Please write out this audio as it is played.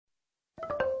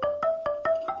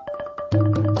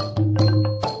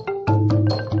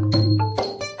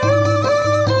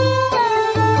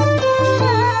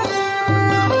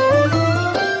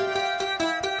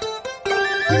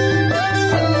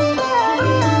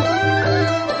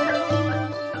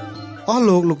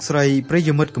លោកលោកស្រីប្រិយ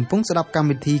មិត្តកំពុងស្ដាប់កម្ម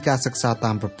វិធីការសិក្សា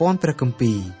តាមប្រព័ន្ធព្រះគម្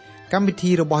ពីរកម្មវិ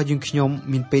ធីរបស់យើងខ្ញុំ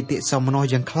មានបេតិសោមនស្ស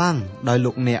យ៉ាងខ្លាំងដោយ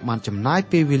លោកអ្នកបានចំណាយ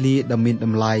ពេលវេលាដ៏មានត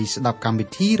ម្លៃស្ដាប់កម្មវិ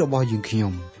ធីរបស់យើងខ្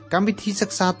ញុំកម្មវិធីសិ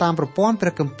ក្សាតាមប្រព័ន្ធព្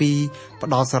រះគម្ពីរផ្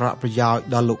ដល់សារៈប្រយោជន៍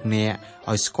ដល់លោកអ្នក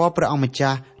ឲ្យស្គាល់ព្រះអង្គម្ចា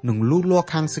ស់និងលូតលាស់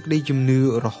ខាងសេចក្តីជំនឿ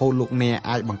រហូតលោកអ្នក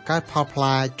អាចបង្កើតផលផ្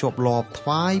លែជាប់លាប់ថ្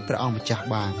វាយព្រះអង្គម្ចាស់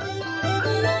បាន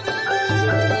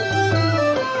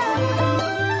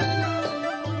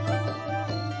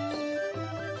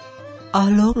អ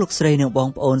ស់លោកលោកស្រីនិងបង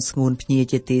ប្អូនស្ងួនភ្ញា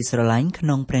ជាទីស្រឡាញ់ក្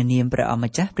នុងព្រះនាមព្រះអ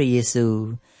ម្ចាស់ព្រះយេស៊ូវ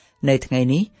នៅថ្ងៃ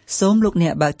នេះសូមលោកអ្ន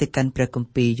កបើកទៅកាន់ព្រះគម្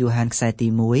ពីរយូហានខ្សែទី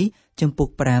1ចំពុក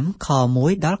5ខ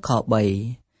1ដល់ខ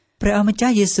3ព្រះអម្ចា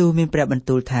ស់យេស៊ូវមានព្រះបន្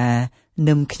ទូលថា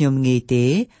នឹមខ្ញុំងាយទេ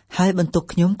ហើយបន្ទុក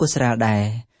ខ្ញុំក៏ស្រាលដែរ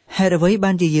ហេតុអ្វី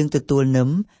បានជាយើងទទួលនឹម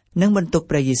និងបន្ទុក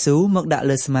ព្រះយេស៊ូវមកដាក់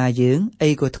លើស្មាយើងអី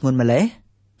ក៏ធ្ងន់ម្ល៉េះ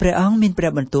ព្រះអង្គមានព្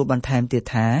រះបន្ទូលបន្ថែមទៀត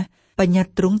ថាបញ្ញត្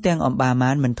តិទ្រង់ទាំងអំបា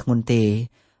មានមិនធ្ងន់ទេ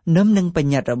នឹមនឹងប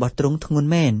ញ្ញត្តិរបស់ទ្រង់ធ្ងន់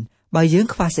មែនបើយើង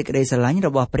ខ្វះសេចក្តីស្រឡាញ់រ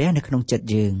បស់ព្រះនៅក្នុងចិត្ត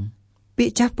យើងពា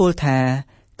ក្យចាស់ពោលថា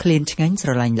ឃ្លានឆ្ងាញ់ស្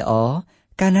រឡាញ់ល្អ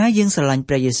កាលណាយើងស្រឡាញ់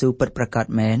ព្រះយេស៊ូវពិតប្រាកដ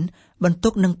មែនបន្ទុ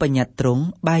កនឹងបញ្ញត្តិទ្រង់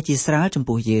បែរជាស្រាលចំ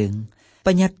ពោះយើងប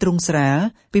ញ្ញត្តិទ្រង់ស្រាល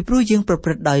ពីព្រោះយើងប្រព្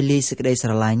រឹត្តដោយលាយសេចក្តីស្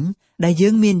រឡាញ់ដែលយើ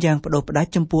ងមានយ៉ាងផ្ដុសផ្ដាច់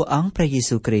ចំពោះអង្គព្រះយេ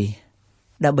ស៊ូវគ្រីស្ទ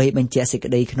ដើម្បីបញ្ជាក់សេច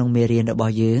ក្តីក្នុងមេរៀនរប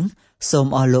ស់យើងសូម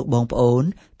អស់លោកបងប្អូន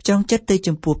ចង់ចិត្តទៅ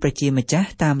ចំពោះព្រះជាម្ចាស់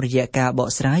តាមរយៈការបក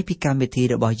ស្រាយពីកម្មវិធី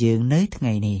របស់យើងនៅថ្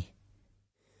ងៃនេះ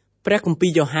ព្រះគម្ពី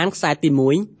រយ៉ូហានខ្សែទី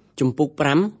1ជំពូក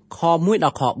5ខ1ដ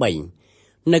ល់ខ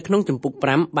3នៅក្នុងជំពូក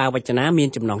5បាវចនាមាន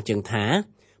ចំណងជើងថា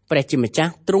ព្រះជាម្ចា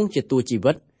ស់ទ្រង់ជាតួជី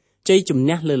វិតជ័យជំ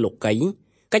នះលើលោកី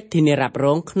កិច្ចធានារ៉ាប់រ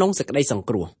ងក្នុងសេចក្តីសង្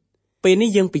គ្រោះពេលនេះ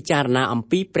យើងពិចារណាអំ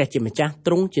ពីព្រះជាម្ចាស់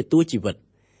ទ្រង់ជាតួជីវិត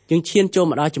យើងឈានចូល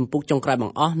មកដល់ជំពូកចុងក្រោយប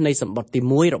ង្អស់នៃសម្បត្តិទី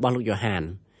1របស់លោកយ៉ូហាន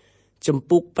ជំ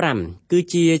ពូក5គឺ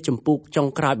ជាជំពូកចុង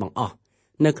ក្រោយបង្អស់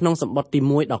នៅក្នុងសម្បត្តិទី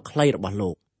1ដ៏ខ្លីរបស់លោ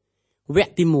កវគ្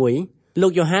គទី1លោ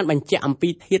កយ៉ូហានបញ្ជាក់អំពី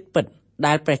ធាតុពិត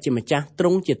ដែលព្រះជាម្ចាស់ទ្រ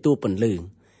ង់ជាតួពន្លឺ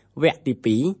វគ្គ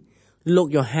ទី2លោក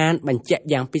យ៉ូហានបញ្ជាក់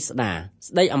យ៉ាងពិស្ដារ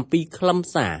ស្ដីអំពីខ្លឹម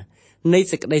សារនៃ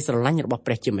សេចក្តីស្រឡាញ់របស់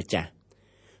ព្រះជាម្ចាស់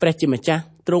ព្រះជាម្ចាស់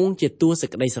ទ្រង់ជាតួសេច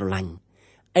ក្តីស្រឡាញ់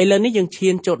ឥឡូវនេះយើងឈា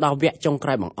នចូលដល់វគ្គចុងក្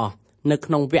រោយបង្អស់នៅ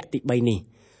ក្នុងវគ្គទី3នេះ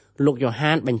លោកយ៉ូ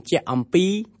ហានបញ្ជាក់អំពី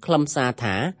ខ្លឹមសារ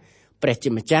ថាព្រះជា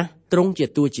ម្ចាស់ទ្រង់ជា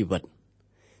តួជីវិត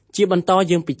ជាបន្ត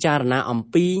យើងពិចារណាអំ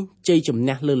ពីជ័យជំ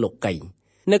នះលើលោកី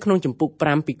នៅក្នុងជំពូក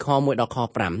5ពីខ1ដល់ខ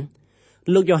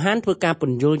5លោកយ៉ូហានធ្វើការព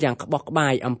ន្យល់យ៉ាងក្បោះក្បា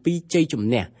យអំពីជ័យជំ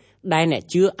នះដែលអ្នក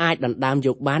ជឿអាចដណ្ដើមយ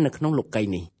កបាននៅក្នុងលោកី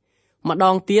នេះម្ដ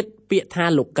ងទៀតពាក្យថា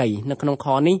លោកីនៅក្នុងខ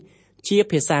នេះជា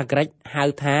ភាសាក្រិកហៅ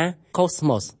ថា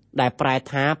cosmos ដែលប្រែ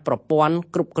ថាប្រព័ន្ធ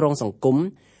គ្រប់គ្រងសង្គម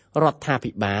រដ្ឋា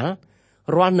ភិបាល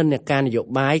រាល់និន្នាការនយោ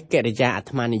បាយកិរិយាអា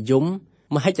ត្មានិយម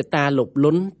មហិច្ឆតាលោភល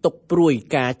ន់ទុកព្រួយ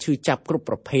ការឈឺចាប់គ្រប់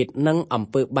ប្រភេទនិងអំ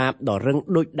ពើបាបដ៏រឹង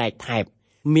ដូចដែកថែប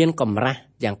មានកម្រាស់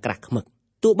យ៉ាងក្រាស់ឃ្មឹក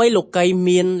ទោះបីលោកី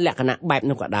មានលក្ខណៈបែប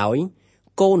នោះក៏ដោយ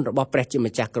កូនរបស់ព្រះជា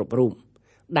ម្ចាស់គ្រប់រូប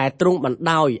ដែលទ្រង់បណ្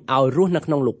ដោយឲ្យរស់នៅ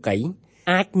ក្នុងលោកី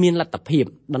អាចមានលទ្ធភាព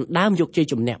ដណ្ដើមយកជ័យ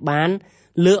ជំនះបាន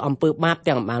លើអំពើបាប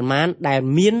ទាំងបានដែល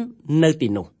មាននៅទី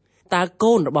នោះតើ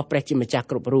កូនរបស់ព្រះជាម្ចាស់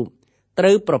គ្រប់រូបត្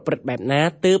រូវប្រព្រឹត្តបែបណា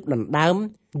ទើបដណ្ដើម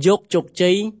យកជោគ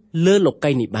ជ័យលើលោ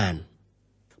កីនេះបាន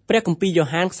ព្រះគម្ពីរយ៉ូ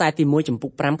ហានខ្សែទី1ចំពុ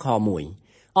ក5ខ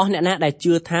1អស់អ្នកណាដែល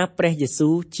ជឿថាព្រះយេស៊ូ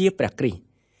វជាព្រះគ្រីស្ទ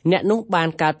អ្នកនោះបាន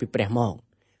កើតពីព្រះមក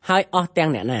ហើយអស់ទាំង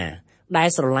អ្នកណាដែល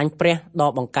ស្រឡាញ់ព្រះដ៏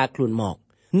បង្កើតខ្លួនមក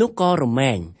នោះក៏រ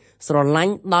មែងស្រឡា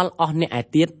ញ់ដល់អស់អ្នកឯ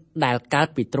ទៀតដែលកើត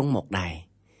ពីទ្រង់មកដែរ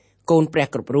កូនព្រះ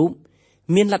គ្រប់រូប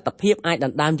មានលទ្ធភាពអាចដ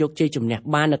ណ្ដើមយកជ័យជំនះ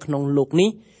បាននៅក្នុងលោកនេះ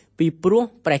ពីព្រោះ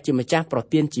ព្រះជាម្ចាស់ប្រ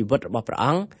ទានជីវិតរបស់ព្រះអ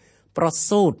ង្គប្រ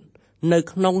សូតនៅ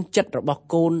ក្នុងចិត្តរបស់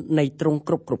កូននៃទ្រង់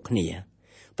គ្រប់គ្នា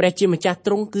ព្រះជាម្ចាស់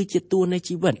ទ្រង់គឺជាតួនៃ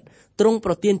ជីវិតទ្រង់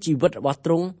ប្រទានជីវិតរបស់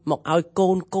ទ្រង់មកឲ្យ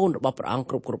កូនរបស់ព្រះអង្គ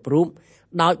គ្រប់រូប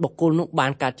ដោយបុគ្គលនោះបា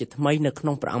នកើតជាថ្មីនៅក្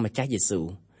នុងព្រះអង្គម្ចាស់យេស៊ូវ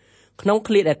ក្នុង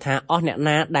ឃ្លាដែលថាអស់អ្នក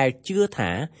ណាដែលជឿថា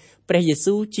ព្រះយេ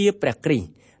ស៊ូវជាព្រះគ្រីស្ទ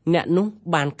អ្នកនោះ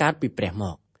បានកើតពីព្រះម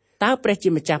កតើព្រះជា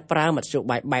ម្ចាស់ប្រើមធ្យោ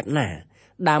បាយបែបណា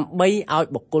ដើម្បីឲ្យ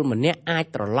បុគ្គលម្នាក់អាច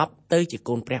ត្រឡប់ទៅជា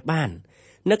កូនព្រះបាន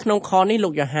នៅក្នុងខនេះលោ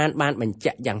កយ៉ូហានបានបញ្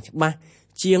ជាក់យ៉ាងច្បាស់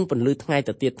ជាងពន្លឺថ្ងៃ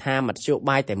ទៅទៀតថាមធ្យោ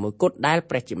បាយតែមួយគត់ដែល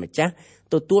ព្រះជាម្ចាស់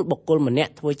ទទួលបុគ្គលម្នា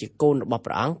ក់ធ្វើជាកូនរបស់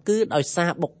ព្រះអង្គគឺដោយសារ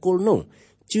បុគ្គលនោះ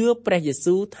ជឿព្រះយេ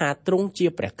ស៊ូវថាទ្រង់ជា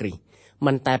ព្រះគ្រីស្ទ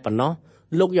មិនតែប៉ុណ្ណោះ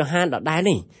លោកយ៉ូហានដដែល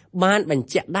នេះបានបញ្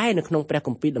ជាក់ដែរនៅក្នុងព្រះគ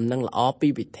ម្ពីរដំណឹងល្អពី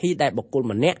វិធីដែលបុគ្គល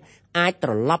ម្នាក់អាចត្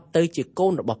រឡប់ទៅជាកូ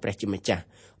នរបស់ព្រះជាម្ចាស់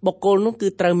បុគ្គលនោះគឺ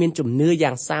ត្រូវមានជំនឿ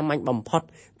យ៉ាងសាមញ្ញបំផុត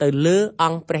ទៅលើអ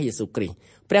ង្គព្រះយេស៊ូវគ្រីស្ទ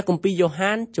ព្រះគម្ពីរយ៉ូ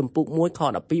ហានជំពូក1ខ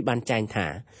12បានចែងថា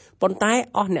ប៉ុន្តែ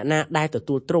អស់អ្នកណាដែលទ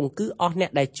ទួលទ្រង់គឺអស់អ្នក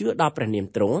ដែលជឿដល់ព្រះនាម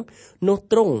ទ្រង់នោះ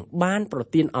ទ្រង់បានប្រ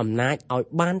ទានអំណាចឲ្យ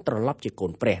បានត្រឡប់ជាកូ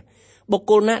នព្រះបុគ្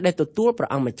គលណាដែលទទួលព្រះ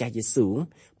អង្គម្ចាស់យេស៊ូវ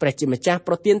ព្រះជាម្ចាស់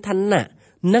ប្រទានឋានៈ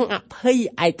និងអភ័យ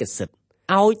ឯកសិទ្ធិ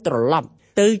ឲ្យត្រឡប់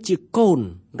ទៅជាកូន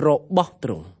របស់ទ្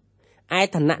រង់ឯ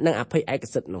ឋានៈនិងអភ័យឯក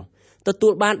សិទ្ធិនោះទទួ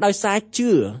លបានដោយសារ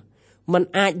ជឿមិន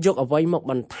អាចយកអ្វីមក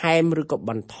បន្ថែមឬក៏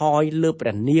បន្ថយលើព្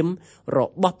រះនាមរ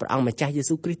បស់ព្រះអង្គម្ចាស់យេ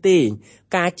ស៊ូវគ្រីស្ទទេ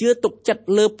ការជឿទុកចិត្ត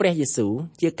លើព្រះយេស៊ូវ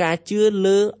ជាការជឿ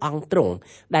លើអង្គទ្រង់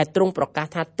ដែលទ្រង់ប្រកាស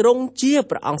ថាទ្រង់ជា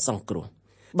ព្រះអង្គសង្គ្រោះ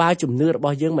បើជំនឿរប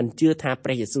ស់យើងមិនជឿថាព្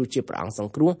រះយេស៊ូវជាព្រះអង្គស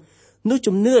ង្គ្រោះនោះ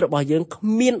ជំនឿរបស់យើងគ្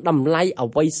មានតម្លៃអ្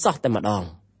វីសោះតែម្ដង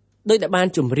ដោយដែលបាន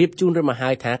ជម្រាបជូនឬមកហើ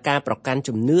យថាការប្រកាន់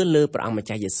ជំនឿលើព្រះអង្គម្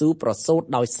ចាស់យេស៊ូវប្រសូត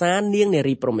ដោយសារនាងនា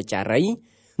រីព្រហ្មចារី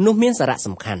នោះមានសារៈ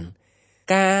សំខាន់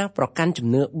ការប្រកាន់ជំ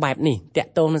នឿបែបនេះតា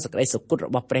ក់ទងនឹងសេចក្តីសុគតរ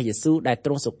បស់ព្រះយេស៊ូវដែលទ្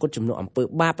រង់សុគតជំនួសអំពើ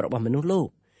បាបរបស់មនុស្សលោក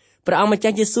ព្រះអង្គម្ចា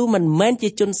ស់យេស៊ូវមិនមែនជា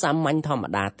ជនសាមញ្ញធម្ម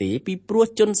តាទេពីព្រោះ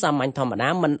ជនសាមញ្ញធម្មតា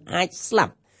មិនអាចស្លា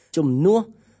ប់ជំនួស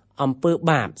អំពើ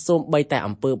បាបសូម្បីតែ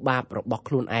អំពើបាបរបស់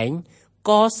ខ្លួនឯង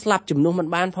ក៏ស្លាប់ជំនួសមិន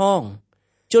បានផង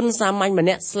ជនសាមញ្ញម្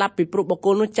នាក់ស្លាប់ពីព្រោះបុគ្គ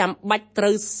លនោះចាំបាច់ត្រូ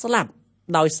វស្លាប់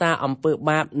ដោយសារអំពើ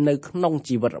បាបនៅក្នុង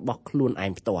ជីវិតរបស់ខ្លួនឯ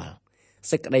ងផ្ទាល់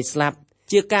សេចក្តីស្លាប់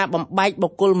ជាការបំបែកបុ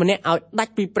គ្គលម្នាក់ឲ្យដា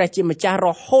ច់ពីព្រះជាម្ចាស់រ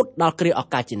ហូតដល់គ្រាឱ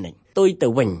កាសជានិច្ចផ្ទុយទៅ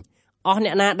វិញអស់អ្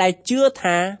នកណាដែលជឿ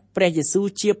ថាព្រះយេស៊ូវ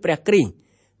ជាព្រះគ្រីស្ទ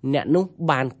អ្នកនោះ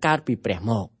បានកើតពីព្រះ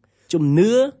មកជំ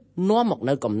នឿនាំមក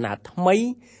នៅកំណើតថ្មី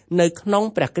នៅក្នុង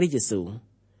ព្រះគ្រីស្ទយេស៊ូវ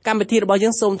កម្មវិធីរបស់យើ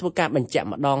ងសូមធ្វើការបញ្ជាក់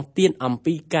ម្ដងទៀតអំ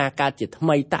ពីការកើតជាថ្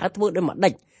មីតើធ្វើដូចម្ដេ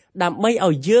ចដើម្បី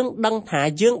ឲ្យយើងដឹងថា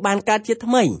យើងបានកើតជា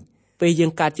ថ្មីពេលយើ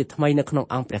ងកើតជាថ្មីនៅក្នុង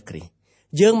អង្គព្រះគ្រីស្ទ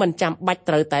យើងមិនចាំបាច់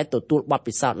ត្រូវតែទទួលបទ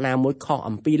ពិសោធន៍ណាមួយខុស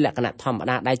អំពីលក្ខណៈធម្ម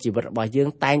តាដែលជីវិតរបស់យើង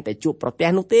តែងតែជួបប្រទះ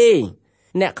នោះទេ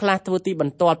អ្នកខ្លះធ្វើទីប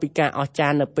ន្ទាល់ពីការអស្ចា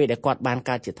រ្យនៅពេលដែលគាត់បាន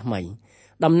កើតជាថ្មី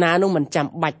ដំណើរនោះមិនចាំ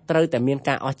បាច់ត្រូវតែមាន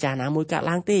ការអស្ចារ្យណាមួយកើត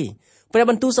ឡើងទេព្រះ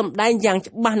បន្ទូលសម្ដែងយ៉ាង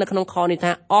ច្បាស់នៅក្នុងខនេះ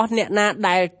ថាអស់អ្នកណា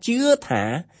ដែលជឿថា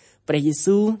ព្រះយេ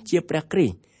ស៊ូវជាព្រះគ្រី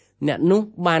ស្ទអ្នកនោះ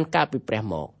បានកើតពីព្រះ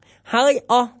មកហើយ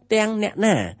អស់ទាំងអ្នក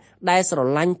ណាដែលស្រ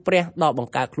ឡាញ់ព្រះដល់ប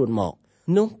ង្កើតខ្លួនមក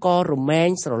នោះក៏រមែង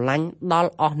ស្រឡាញ់ដ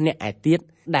ល់អស់អ្នកឯទៀត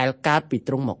ដែលកើតពី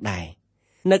ទ្រង់មកដែរ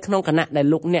នៅក្នុងគណៈដែល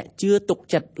លោកអ្នកជឿទុក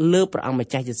ចិត្តលើព្រះអង្គម្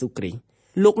ចាស់យេស៊ូវគ្រីស្ទ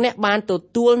លោកអ្នកបានទ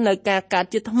ទួលនៅការកើត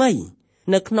ជាថ្មី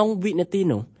នៅក្នុងវិនាទី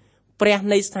នោះព្រះ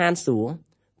នៃស្ថានសួគ៌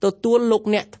ទទួលលោក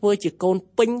អ្នកធ្វើជាកូន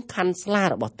ពេញខណ្ឌស្លា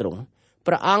របស់ទ្រង់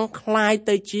ព្រះអង្គคล้าย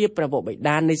ទៅជាព្រះបុត្របិ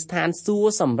តានៃស្ថានសួ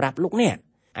គ៌សម្រាប់លោកអ្នក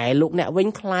ឯលោកអ្នកវិញ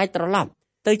คล้ายត្រឡប់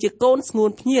ទៅជាកូនស្ងួន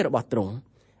ភ្ញារបស់ទ្រង់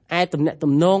ឯទំនាក់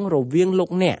ទំនងរវាងលោក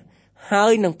អ្នកហើ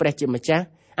យនឹងព្រះជាម្ចាស់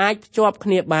អាចភ្ជាប់គ្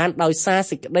នាបានដោយសារ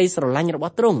សេចក្តីស្រឡាញ់រប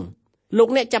ស់ទ្រង់លោក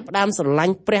អ្នកចាប់ផ្ដើមស្រឡា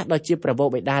ញ់ព្រះដ៏ជាព្រះបុត្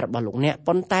របិតារបស់លោកអ្នក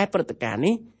ប៉ុន្តែព្រឹត្តិការណ៍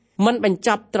នេះមិនបញ្ច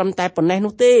ប់ត្រឹមតែប៉ុណ្ណេះ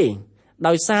នោះទេ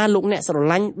ដោយសារលោកអ្នកស្រ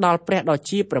ឡាញ់ដល់ព្រះដ៏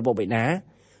ជាព្រះបុត្របិតា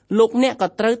លោកអ្នកក៏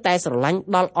ត្រូវតែស្រឡាញ់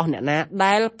ដល់អស់អ្នកណា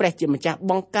ដែលព្រះជាម្ចាស់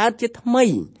បង្កើតជាថ្មី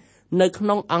នៅក្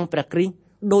នុងអង្គព្រះគ្រីស្ទ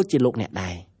ដូចជាលោកអ្នក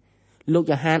ដែរលោក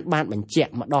យ៉ូហានបានបញ្ជា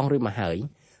ក់ម្ដងឬមកហើយ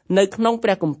នៅក្នុងព្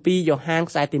រះគម្ពីរយ៉ូហាន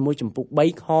ខ្សែទី1ចំពុក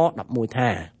3ខ11ថា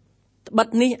ត្បិត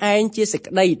នេះឯងជាសេច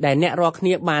ក្តីដែលអ្នករាល់គ្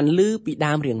នាបានឮពី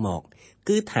ដើមរៀងមក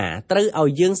គឺថាត្រូវឲ្យ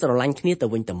យើងស្រឡាញ់គ្នាទៅ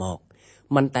វិញទៅមក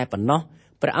មិនតែប៉ុណ្ណោះ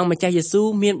ព្រះអង្គម្ចាស់យេស៊ូវ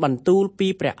មានបន្ទូលពី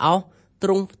ព្រះឱស្ឋទ្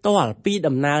រង់ផ្ទាល់ពី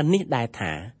ដំណើរនេះដែរ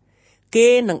ថាគេ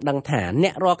នឹងដឹងថាអ្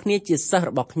នករាល់គ្នាជាសិស្ស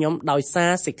របស់ខ្ញុំដោយសា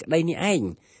រសេចក្តីនេះឯង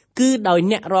គឺដោយ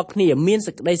អ្នករាល់គ្នាមាន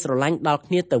សេចក្តីស្រឡាញ់ដល់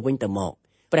គ្នាទៅវិញទៅមក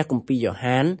ព្រះគម្ពីរយ៉ូ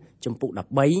ហានចំពុក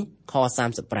13ខ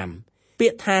35ពា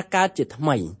ក្យថាកើតជាថ្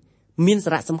មីមាន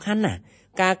សារៈសំខាន់ណាស់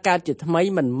ការកើតជាថ្មី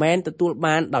មិនមែនទទួល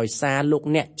បានដោយសារលោក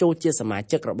អ្នកចូលជាសមា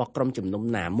ជិករបស់ក្រុមជំនុំ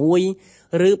ណាមួយ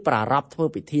ឬប្រារព្ធធ្វើ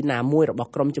ពិធីណាមួយរបស់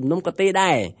ក្រុមជំនុំក៏ទេ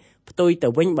ដែរផ្ទុយទៅ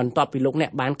វិញបន្ទាប់ពីលោកអ្ន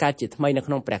កបានកើតជាថ្មីនៅ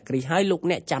ក្នុងព្រះគ្រីស្ទហើយលោក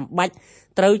អ្នកចាំបាច់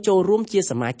ត្រូវចូលរួមជា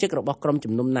សមាជិករបស់ក្រុម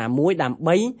ជំនុំណាមួយដើម្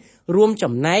បីរួម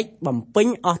ចំណែកបំពេញ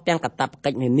អស់ទាំងកាតព្វកិ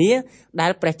ច្ចនានាដែ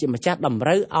លព្រះជាម្ចាស់តម្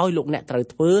រូវឲ្យលោកអ្នកត្រូវ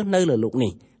ធ្វើនៅលើលោក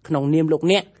នេះក្នុងនាមលោក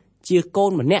អ្នកជាកូ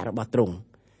នម្នាក់របស់ទ្រង់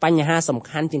បញ្ហាសំ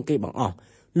ខាន់ជាងគេបង្អស់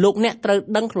លោកអ្នកត្រូវ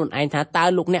ដឹងខ្លួនឯងថាតើ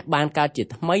លោកអ្នកបានកើតជា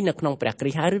ថ្មីនៅក្នុងព្រះគ្រី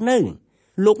ស្ទហើយឬនៅ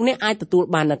លោកអ្នកអាចទទួល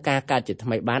បាននូវការកើតជាថ្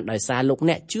មីបានដោយសារលោក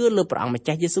អ្នកជឿលើព្រះអង្គម្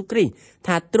ចាស់យេស៊ូវគ្រីស្ទ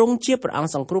ថាទ្រង់ជាព្រះអង្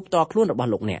គសង្គ្រោះផ្ទាល់ខ្លួនរបស់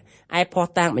លោកអ្នកឯភស្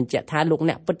តុតាងបញ្ជាក់ថាលោក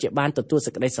អ្នកពិតជាបានទទួលសេ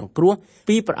ចក្តីសង្គ្រោះ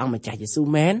ពីព្រះអង្គម្ចាស់យេស៊ូវ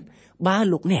មែនបើ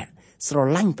លោកអ្នកស្រ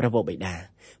ឡាញ់ព្រះបុត្របិតា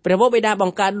ព្រះបុត្របិតាប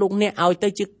ង្កើតលោកអ្នកឲ្យទៅ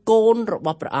ជាកូនរប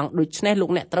ស់ព្រះអង្គដូច្នេះលោ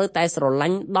កអ្នកត្រូវតែស្រឡា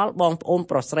ញ់ដល់បងប្អូន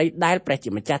ប្រុសស្រីដែលព្រះជា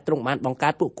ម្ចាស់ទ្រង់បានបង្កើ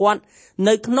តពួកគាត់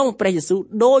នៅក្នុងព្រះយេស៊ូវ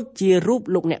ដូចជារូប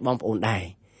លោកអ្នកបងប្អូនដែរ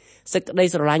សេចក្តី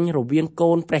ស្រឡាញ់រវាង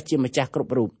កូនព្រះជាម្ចាស់គ្រ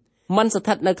ប់រូប มันស្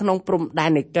ថិតនៅក្នុងព្រំដែ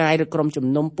ននៃកាយឬក្រុមជំ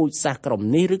នុំពូជសាសន៍ក្រុម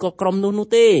នេះឬក៏ក្រុមនោះ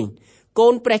ទេកូ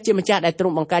នព្រះជាម្ចាស់ដែលទ្រ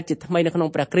ង់បង្កើតជាថ្មីនៅក្នុង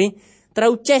ព្រះគ្រីស្ទត្រូ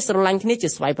វចេះស្រឡាញ់គ្នាជា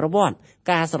ស្វ័យប្រវត្តិ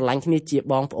ការស្រឡាញ់គ្នាជា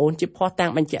បងប្អូនជាភ័ស្តុតា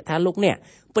ងបញ្ជាក់ថាលោកអ្នក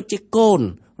ពិតជាកូន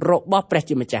របស់ព្រះ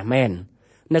ជាម្ចាស់មែន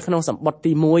នៅក្នុងសម្បត្តិ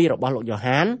ទី1របស់លោកយ៉ូ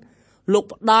ហានលោក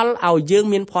ផ្ដល់ឲ្យយើង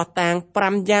មានភ័ស្តុតាង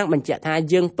5យ៉ាងបញ្ជាក់ថា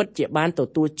យើងពិតជាបានទ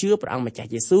ទួលជឿព្រះអង្គម្ចាស់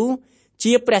យេស៊ូវ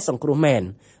ជាព្រះសង្គ្រោះមែន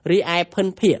រីឯភិន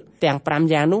ភាគទាំង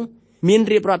5យ៉ាងនោះមាន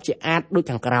រៀបរាប់ជាអាចដូច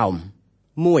ខាងក្រោម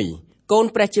 1. កូន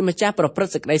ព្រះជាម្ចាស់ប្រព្រឹត្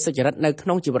តសេចក្តីសុចរិតនៅក្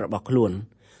នុងជីវិតរបស់ខ្លួន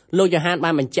លោកយ៉ូហានបា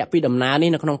នបញ្ជាក់ពីដំណើរនេះ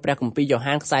នៅក្នុងព្រះគម្ពីរយ៉ូ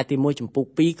ហានខ្សែទី1ចំពុក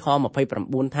2ខ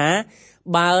29ថា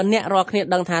បើអ្នករាល់គ្នា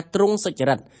ដឹងថាទ្រង់សុច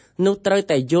រិតនោះត្រូវ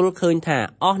តែយល់ឃើញថា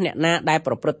អស់អ្នកណាដែល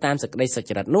ប្រព្រឹត្តតាមសេចក្តីសុ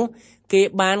ចរិតនោះគេ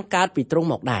បានកើតពីទ្រង់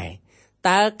មកដែរ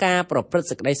តើការប្រព្រឹត្ត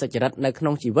សេចក្តីសុចរិតនៅក្នុ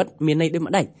ងជីវិតមានន័យដូច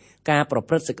ម្តេចការប្រ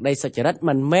ព្រឹត្តសេចក្តីសុចរិត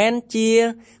មិនមែនជា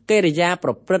កិរិយាប្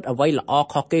រព្រឹត្តអ្វីល្អ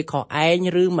ខុសគេខុសឯង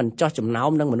ឬមិនចោះចំណោ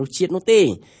មនឹងមនុស្សជាតិនោះទេ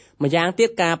ម្យ៉ាងទៀត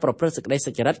ការប្រព្រឹត្តសេចក្តី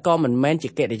សុចរិតក៏មិនមែនជា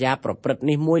កិរិយាប្រព្រឹត្ត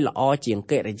នេះមួយល្អជាង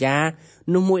កិរិយា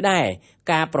នោះមួយដែរ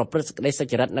ការប្រព្រឹត្តសេចក្តីសុ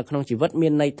ចរិតនៅក្នុងជីវិតមា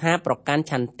នន័យថាប្រកាន់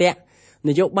ឆន្ទៈន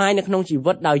យោបាយនៅក្នុងជី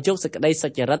វិតដោយយកសេចក្តីសុ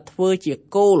ចរិតធ្វើជា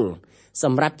គោលស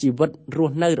ម្រាប់ជីវិតរ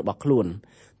ស់នៅរបស់ខ្លួន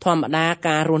ធម្មតា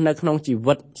ការរស់នៅក្នុងជី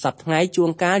វិតសប្តាហ៍ថ្ងៃជួន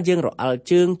កាលយើងរអិល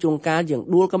ជើងជួនកាលយើង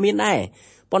ដួលក៏មានដែរ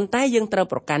ប៉ុន្តែយើងត្រូវ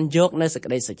ប្រកាន់យកនៅសេច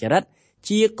ក្តីសុចរិត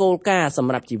ជាគោលការណ៍ស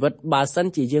ម្រាប់ជីវិតបើសិន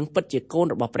ជាយើងពិតជាកូន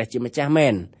របស់ព្រះជាម្ចាស់មែ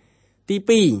នទី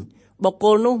2បុគ្គ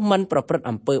លនោះមិនប្រព្រឹត្ត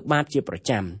អំពើបាបជាប្រ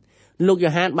ចាំលោកយ៉ូ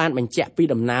ហានបានបញ្ជាក់ពី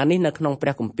ដំណើរនេះនៅក្នុងព្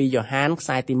រះគម្ពីរយ៉ូហានខ្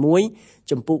សែទី1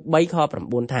ចំពុក3ខ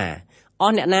9ថាអ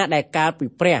ស់អ្នកណាដែលកើតពី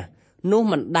ព្រះនោះ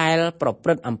មិនដែលប្រព្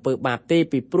រឹត្តអំពើបាបទេ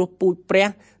ពីព្រោះពូជព្រះ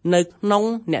នៅក្នុង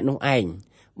អ្នកនោះឯង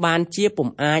បានជាពុំ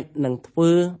អាចនឹងធ្វើ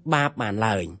បាបបាន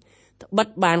ឡើយត្បិត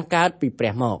បានកើតពីព្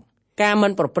រះមកការមិ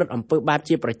នប្រព្រឹត្តអំពើបាប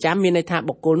ជាប្រចាំមានន័យថា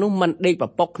បុគ្គលនោះមិនដេកព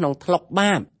ពកក្នុងថ្លុក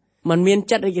បាបមិនមាន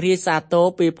ចិត្តរីករាយសាទរ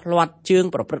ពេលផ្លាត់ជើង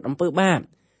ប្រព្រឹត្តអំពើបាប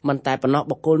មិនតែប៉ុណ្ណោះ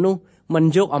បុគ្គលនោះមិន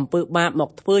យកអំពើបាបមក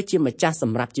ធ្វើជាម្ចាស់ស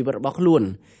ម្រាប់ជីវិតរបស់ខ្លួន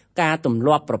ការទម្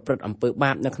លាប់ប្រព្រឹត្តអំពើ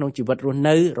បាបនៅក្នុងជីវិតរស់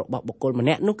នៅរបស់បុគ្គលម្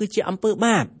នាក់នោះគឺជាអំពើ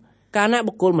បាបកាលណា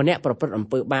បុគ្គលម្នាក់ប្រព្រឹត្តអំ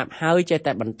ពើបាបហើយចេះ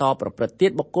តែបន្តប្រព្រឹត្តទៀ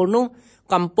តបុគ្គលនោះ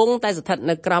កំពុងតែស្ថិត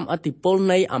នៅក្រោមឥទ្ធិពល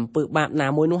នៃអំពើបាបណា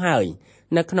មួយនោះហើយ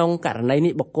នៅក្នុងករណី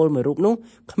នេះបុគ្គលមួយរូបនោះ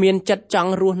គ្មានចិត្តច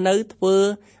ង់រស់នៅធ្វើ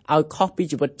ឲ្យខុសពី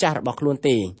ជីវិតចាស់របស់ខ្លួន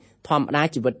ទេធម្មតា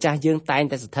ជីវិតចាស់យើងតែង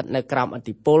តែស្ថិតនៅក្រោមឥទ្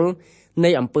ធិពលនៃ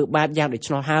អំពើបាបយ៉ាងដូ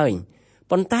ច្នោះហើយ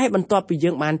ប៉ុន្តែបន្ទាប់ពីយើ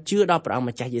ងបានជឿដល់ព្រះអង្គ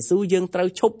ម្ចាស់យេស៊ូវយើងត្រូវ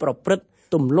ឈប់ប្រព្រឹត្ត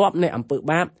ទម្លាប់នៃអំពើ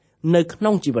បាបនៅក្នុ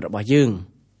ងជីវិតរបស់យើង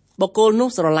បុគ្គលនោះ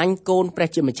ស្រឡាញ់កូនព្រះ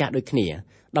ជាម្ចាស់ដូចគ្នា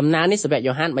ដំណើរនេះសាវក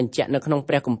យ៉ូហានបញ្ជាក់នៅក្នុង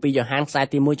ព្រះគម្ពីរយ៉ូហានខ្សែ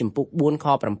ទី1ចំពុក4ខ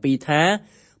7ថា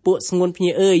ពួកស្ងួនភ្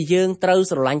ញៀអើយយើងត្រូវ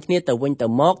ស្រឡាញ់គ្នាទៅវិញទៅ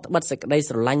មកត្បិតសេចក្តី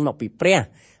ស្រឡាញ់មកពីព្រះ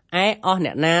ឯអស់អ្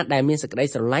នកណាដែលមានសេចក្តី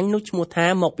ស្រឡាញ់នោះឈ្មោះថា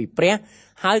មកពីព្រះ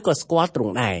ហើយក៏ស្គាល់ទ្រ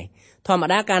ង់ដែរធម្ម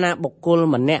តាកាលណាបុគ្គល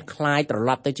ម្នាក់คล้ายត្រ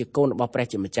ឡប់ទៅជាកូនរបស់ព្រះ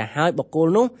ជាម្ចាស់ហើយបុគ្គល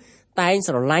នោះតែង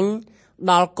ស្រឡាញ់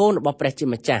ដល់កូនរបស់ព្រះជា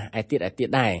ម្ចាស់ឯទៀត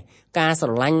ដែរការស្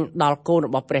រឡាញ់ដល់កូនរ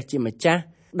បស់ព្រះជាម្ចាស់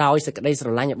ដោយសេចក្តីស្រ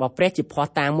ឡាញ់របស់ព្រះជាភ័ស្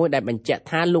តុតាងមួយដែលបញ្ជាក់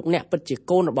ថាលោកអ្នកពិតជា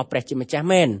កូនរបស់ព្រះជាម្ចាស់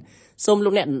មែនសូមលោ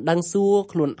កអ្នកដណ្ដឹងសួរ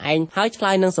ខ្លួនឯងហើយឆ្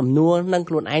លើយនឹងសំណួរនឹង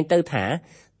ខ្លួនឯងទៅថា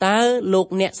តើលោក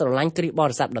អ្នកស្រឡាញ់គ្រីស្ទប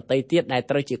រិស័ទដទៃទៀតដែល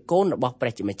ត្រូវជាកូនរបស់ព្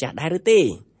រះជាម្ចាស់ដែរឬទេ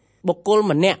បុគ្គល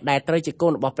ម្នាក់ដែលត្រូវជាកូ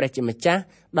នរបស់ព្រះជាម្ចាស់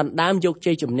ដណ្ដើមយក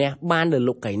ជ័យជំនះបានលើ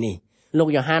លោកីយ៍នេះលោក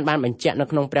យ៉ូហានបានបញ្ជាក់នៅ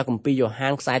ក្នុងព្រះគម្ពីរយ៉ូហា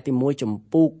នខ្សែទី1ចំ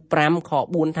ពុក5ខ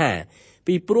4ថា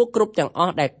ពីព្រោះគ្រប់ទាំងអ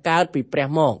ស់ដែលកើតពីព្រះ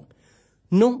មក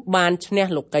នោះបានឈ្នះ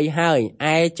លោកីយ៍ហើយ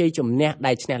ឯជ័យជំនះ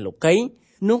ដែលឈ្នះលោកីយ៍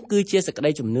នោះគឺជាសេចក្តី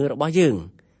ជំនឿរបស់យើង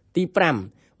ទី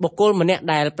5បុគ្គលម្នាក់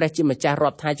ដែលព្រះជាម្ចាស់រា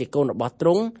ប់ថាជាកូនរបស់ទ្រ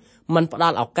ង់មិនផ្ដ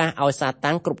ល់ឱកាសឲ្យសា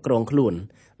តាំងគ្រប់គ្រងខ្លួន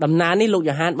ដំណើរនេះលោក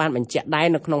យ៉ូហានបានបញ្ជាក់ដែរ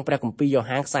នៅក្នុងព្រះគម្ពីរយ៉ូ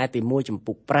ហានខ្សែទី1ចំ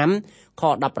ពុក5ខ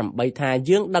18ថា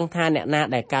យើងដឹងថាអ្នកណា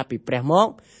ដែលកើតពីព្រះមក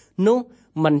នោះ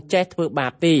មិនចេះធ្វើបា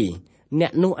បទេអ្ន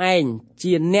កនោះឯង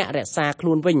ជាអ្នករក្សាខ្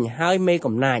លួនវិញហើយមេ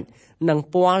កំណាចនឹង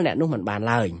ពាល់អ្នកនោះមិនបាន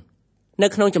ឡើយនៅ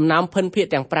ក្នុងចំណោមភិនភាគ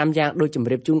ទាំង5យ៉ាងដូចជម្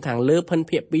រាបជូនខាងលើភិន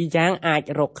ភាគ2យ៉ាងអាច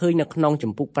រកឃើញនៅក្នុង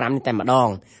ចំពុក5នេះតែម្ដង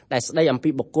ដែលស្ដីអំពី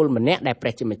បុគ្គលម្នាក់ដែលព្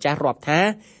រះជាម្ចាស់រាប់ថា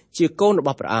ជាកូនរប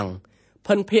ស់ព្រះអង្គ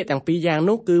ភិនភាគទាំង2យ៉ាង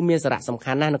នោះគឺមានសារៈសំ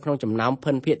ខាន់ណាស់នៅក្នុងចំណោម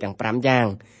ភិនភាគទាំង5យ៉ាង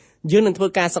យើងនឹងធ្វើ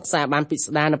ការសិក្សាបានពិ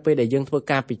ស្ដារនៅពេលដែលយើងធ្វើ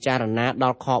ការពិចារណាដ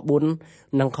ល់ខ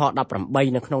4និងខ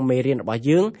18នៅក្នុងមេរៀនរបស់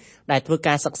យើងដែលធ្វើ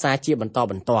ការសិក្សាជាបន្ត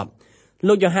បន្ទាប់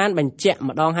លោកយ៉ូហានបញ្ជាក់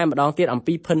ម្ដងហើយម្ដងទៀតអំ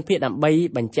ពីភិនភាគដើម្បី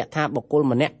បញ្ជាក់ថាបុគ្គល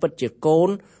ម្នាក់ពិតជាកូន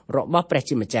របស់ព្រះ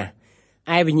ជាម្ចាស់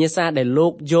ឯវិញ្ញាសាដែលលោ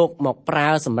កយកមកប្រើ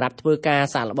សម្រាប់ធ្វើការ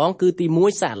សាកល្បងគឺទី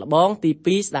1សាកល្បងទី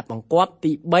2ស្ដាប់បង្គាប់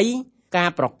ទី3ការ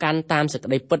ប្រកាន់តាមសេច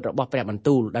ក្តីពិតរបស់ព្រះបន្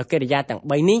ទូលដោយកិរិយាទាំង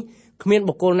3នេះគ្មាន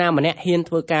បុគ្គលណាម្នាក់ហ៊ាន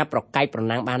ធ្វើការប្រកែកប្រ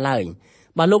ណាំងបានឡើយ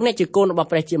បើលោកអ្នកជាកូនរបស់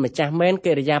ព្រះជាម្ចាស់មែ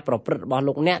នកិរិយាប្រព្រឹត្តរ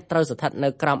បស់លោកអ្នកត្រូវស្ថិត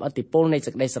នៅក្រោមឥទ្ធិពលនៃសេ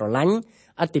ចក្តីស្រឡាញ់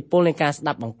ឥទ្ធិពលនៃការស្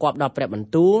ដាប់បង្គាប់ដល់ព្រះ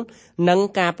បន្ទូលនិ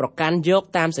ងការប្រកាន់យ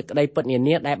កតាមសេចក្តីពិតនា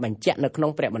នាដែលបញ្ជាក់នៅក្នុ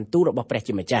ងព្រះបន្ទូលរ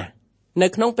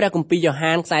បស់ព្រះជាម្ចាស់នៅក្នុងព្រះគម្ពីរ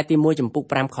យ៉ូហានខ្សែទី1ចំពុក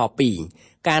5ខ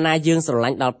2កាលណាយើងស្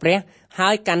រឡាញ់ដល់ព្រះ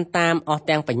ហើយកាន់តាម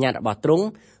អស់ទាំងបញ្ញត្តិរបស់ទ្រ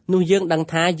ង់នោះយើងដឹ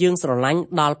ងថាយើងស្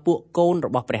រឡាញ់ដល់ពួកកូនរប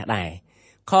ស់ព្រះដែ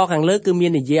រខខា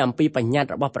ងលើគឺមាននិយាយអំពីបញ្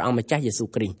ញត្តិរបស់ព្រះអង្គម្ចាស់យេស៊ូ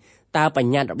វគ្រីស្ទតើ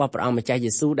បញ្ញត្តិរបស់ព្រះអង្គម្ចាស់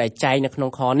យេស៊ូវដែលចែងនៅក្នុ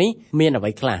ងខនេះមានអ្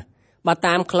វីខ្លះបើ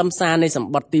តាមខ្លឹមសារនៃស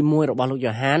ម្បត្តិទី1របស់លោ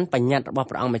កយ៉ូហានបញ្ញត្តិរ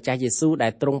បស់ព្រះអង្គម្ចាស់យេស៊ូ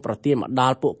វដែលទ្រង់ប្រទានមកដ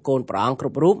ល់ពួកកូនព្រះអង្គគ្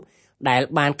រប់រូបដែ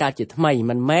លបានកើ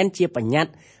តជាថ្មីមិនមែនជាបញ្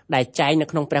ញត្តិដែលចែ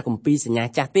ងនៅក្នុងព្រះគម្ពីរ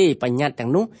សញ្ញាចាស់ទេបញ្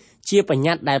ញត្តិទាំងនោះជាបញ្ញ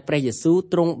ត្តិដែលព្រះយេស៊ូ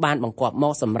វទ្រង់បានបង្គាប់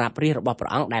មកសម្រាប់រាជរបស់ព្រះ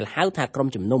អង្គដែលហៅថាក្រុម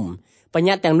ជំនុំបញ្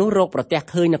ញត្តិទាំងនោះរកប្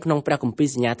រទះឃើញនៅក្នុងព្រះគម្ពី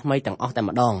រសញ្ញាថ្មីទាំង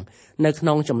អស់តែម្ដ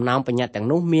ងនៅក្នុងចំណោមបញ្ញត្តិទាំ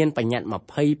ងនោះមានបញ្ញត្តិ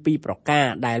22ប្រការ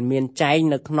ដែលមានចែ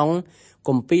ងនៅក្នុង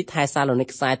គម្ពីរថេសាឡូនី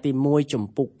កខ្សែទី1ចំ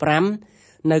ពុក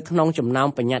5នៅក្នុ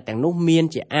ងចំណោមបញ្ញត្តិទាំងនោះមាន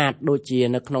ជាអាចដូចជា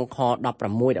នៅក្នុងខ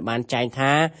16ដែលបានចែ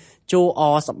ងថាចូល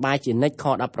អសប្បាយជានិច្ចខ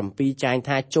17ចែ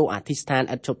ងថាចូលអធិស្ឋាន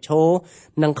ឥតឈប់ឈ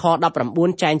រនិងខ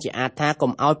19ចែងជាអាចថា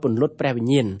កុំឲ្យពន្លត់ព្រះវិញ្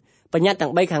ញាណបញ្ញត្តិទាំ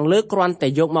ង3ខា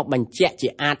ងលើគ្រាន់តែយកមកបញ្ជាក់ជា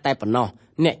អាចតែប៉ុណ្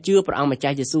ណោះអ្នកជឿព្រះអង្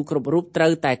គម្ចាស់យេស៊ូវគ្រប់រូបត្រូវ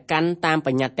តែកាន់តាមប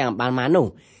ញ្ញត្តិទាំងបានមក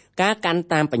នោះការកាន់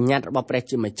តាមបញ្ញត្តិរ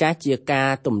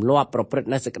បស់ព្រះជាម្ចាស់ជាការទម្លាប់ប្រព្រឹត្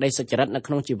តនៅសេចក្តីសុចរិតនៅ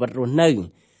ក្នុងជីវិត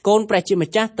រស់នៅកូនព្រះជាម្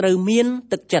ចាស់ត្រូវមាន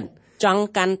ទឹកចិត្ត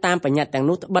ចង់កាន់តាមបញ្ញត្តិទាំង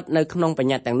នោះត្បិតនៅក្នុងបញ្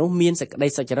ញត្តិទាំងនោះមានសេចក្តី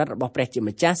សុចរិតរបស់ព្រះជាម្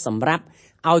ចាស់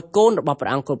សម្រាប់ឲ្យកូនរ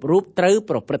បស់ព្រះអង្គគ្រប់រូបត្រូវ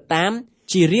ប្រព្រឹត្តតា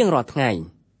មជារៀងរាល់ថ្ងៃ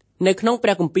នៅក្នុ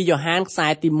ងព្រះគម្ពីរយ៉ូហា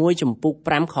នខ្សែទី1ចំពុក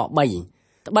5ខ3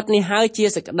ត្បិតនេះហើ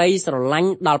យជាសេចក្តីស្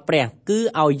រឡាញ់ដល់ព្រះគឺ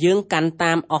ឲ្យយើងកាន់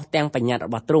តាមអស់ទាំងបញ្ញត្តិរប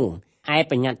ស់ទ្រង់ឯ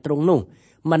បញ្ញត្តិទ្រង់នោះ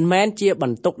មិនមែនជា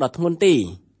បន្ទុកដ៏ធ្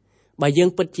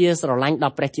ងន់ទេបើយើងពិតជាស្រឡាញ់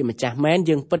ដល់ព្រះជាម្ចាស់មែន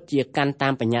យើងពិតជាកាន់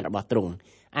តាមបញ្ញត្តិរបស់ទ្រង់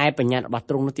ឯបញ្ញត្តិរ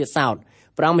បស់ទ្រង់នោះទៀតសោ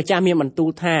តព្រះអង្គម្ចាស់មាន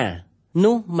បន្ទូលថា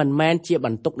នោះមិនមែនជាប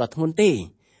ន្ទុកដ៏ធ្ងន់ទេ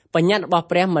បញ្ញត្តិរបស់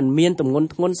ព្រះមិនមានទម្ងន់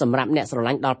ធ្ងន់សម្រាប់អ្នកស្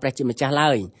រឡាញ់ដល់ព្រះជាម្ចាស់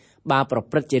ឡើយបើប្រ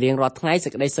ព្រឹត្តជារៀងរាល់ថ្ងៃសេ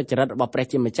ចក្តីសុចរិតរ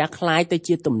បស់ព្រះជាម្ចាស់คล้ายទៅ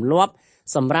ជា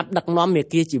ទម្លាប់សម្រាប់ដឹកនាំមា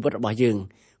គ៌ាជីវិតរបស់យើ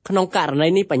ងក្នុងករ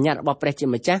ណីនេះបញ្ញត្តិរ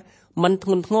បស់ព្រះជាម្ចាស់មិនធ្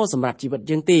ងន់ធ្ងរសម្រាប់ជីវិ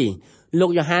តយើងទេលោ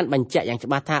កយ៉ូហានបញ្ជាក់យ៉ាងច្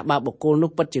បាស់ថាបើបុគ្គល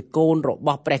នោះពិតជាកូនរ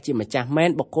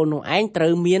បស់ព្រះជាម្ចាស់មែនបុគ្គលនោះឯ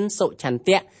ងត្រូវមានសុឆន្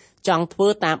ទៈ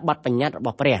ចង់ធ្វើតាមបទបញ្ញត្តិរប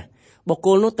ស់ព្រះបុគ្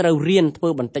គលនោះត្រូវរៀ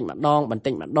នធ្វើបន្តិ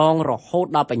ចម្ដងរហូ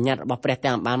តដល់បញ្ញត្តិរបស់ព្រះ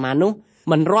ទាំងបានមកនោះ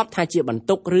មិនរាប់ថាជាបន្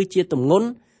ទុកឬជាទម្ង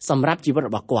ន់សម្រាប់ជីវិតរប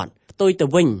ស់គាត់ផ្ទុ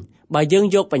យទៅវិញបើយើ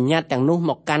ងយកបញ្ញត្តិទាំងនោះ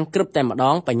មកកាន់ក្រឹបតែម្ដ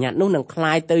ងបញ្ញត្តិនោះនឹងคล้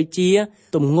ายទៅជា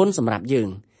ទម្ងន់សម្រាប់យើង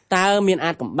តើមា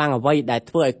នអាចកំបាំងអ្វីដែ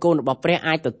លធ្វើឲ្យកូនរ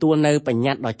បស់ព្រះអាចទទួលនៅបញ្ញ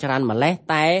ត្តិដ៏ច្រើនម្លេះ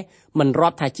តែមិ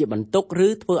នរាប់ថាជាបន្ទុកឬ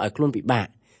ធ្វើឲ្យខ្លួនពិបា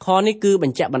កខនេះគឺប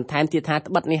ញ្ជាក់បន្ថែមទៀ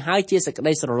តថាត្បិតនេះហើយជាសេ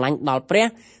ចក្តីស្រឡាញ់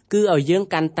ដល់ព្រះគឺឲ្យយើ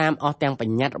ងកាន់តាមអស់ទាំងប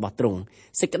ញ្ញត្តិរបស់ទ្រង់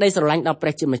សេចក្តីស្រឡាញ់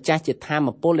ដល់ព្រះជាម្ចាស់ជាធ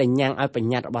ម៌ពលដែលញ៉ាំងឲ្យបញ្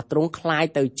ញត្តិរបស់ទ្រង់คล้า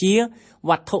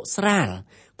ยទៅជាវត្ថុស្រា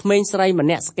លក្មេងស្រីម្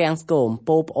នាក់ស្គាំងស្គម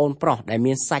ពោប្អូនប្រុសដែ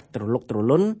លមានសាច់ទ្រលុកទ្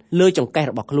រលន់លើចង្កេះ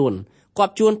របស់ខ្លួ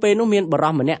នគាត់ជួនពេលនោះមានបរិ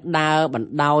សម្នាក់ដើរ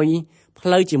បណ្ដោយផ្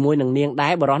លូវជាមួយនឹងនាងដែ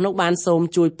របរិសនោះបានសូម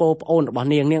ជួយពោប្អូនរបស់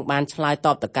នាងបានឆ្លើយត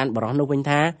បទៅកាន់បរិសនោះវិ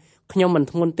ញថាខ្ញុំមិ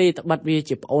នធ្ងន់ទេត្បិ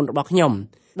តវាជាប្អូនរបស់ខ្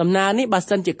ញុំដំណើរ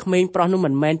នេះបើសិនជាក្មេងប្រុស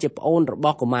នោះមិនមែនជាប្អូនរប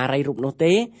ស់កុមារីរូបនោះ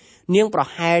ទេនាងប្រ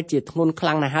ហែលជាធ្ងន់ខ្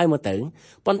លាំងណាស់ហើយមើលទៅ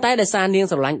ប៉ុន្តែដោយសារនាង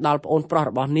ស្រឡាញ់ដល់ប្អូនប្រុស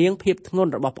របស់នាងភាពធ្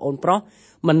ងន់របស់ប្អូនប្រុ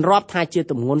សមិនរាប់ថាជា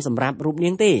ទម្ងន់សម្រាប់រូបនា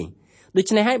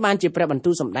ងទេដូច្នេះហើយបានជាព្រះ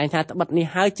បន្ទូលសម្ដែងថាត្បិតនេះ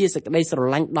ហើយជាសេចក្តីស្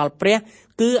រឡាញ់ដល់ព្រះ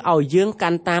គឺឲ្យយើងកា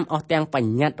ន់តាមអស់ទាំង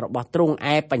បញ្ញត្តិរបស់ទ្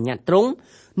រង់ឯបញ្ញត្តិទ្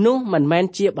រង់នោះមិនមែន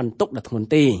ជាបន្ទុកដ៏ធ្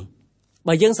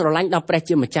ងន់ទេបើយើងស្រឡាញ់ដល់ព្រះ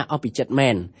ជាម្ចាស់អស់ពីចិត្តមែ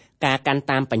នការកាន់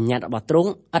តាមបញ្ញត្តិរបស់ទ្រង់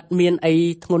ឥតមា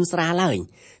នអីធ្ងន់ស្រាលឡើយ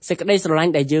សេចក្តីស្រឡា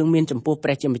ញ់ដែលយើងមានចំពោះព្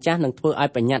រះជាម្ចាស់នឹងធ្វើឲ្យ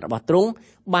បញ្ញត្តិរបស់ទ្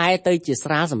រង់បែរទៅជាស្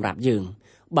រាលសម្រាប់យើ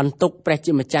ងបន្ទុ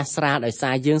កព្រះជាម្ចាស់ស្រាលដោ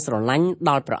យសារយើងស្រឡាញ់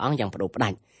ដល់ព្រះអង្គយ៉ាងបដូ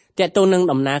រផ្ដាច់តើតើនឹង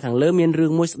ដំណើរខាងលើមា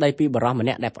នរឿងមួយស្ដីពីបរិ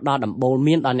សម្នាក់ដែលផ្ដល់ដំបូល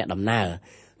មានដល់អ្នកដំណើ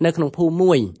រនៅក្នុងភូមិ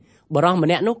មួយបរិ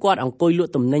សម្នាក់នោះគាត់អង្គុយ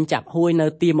លក់ទំនិញចាប់ហួ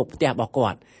យនៅទីមុខផ្ទះរបស់គា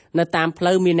ត់នៅតា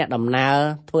មផ្លូវមានអ្នកដំណើរ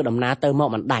ធ្វើដំណើរទៅម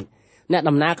កមិនដាច់អ្នក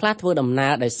ដំណើ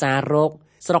រខ្លះធ្វើដំណើរដោយសាររោ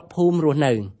គស្រុកភូមិ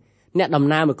រស់នៅអ្ន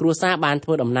កដំណើរមួយគ្រួសារបា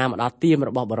នធ្វើដំណើរមកដល់ទាម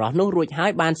របស់បរិសនោះរួច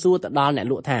ហើយបានសួរទៅដល់អ្នក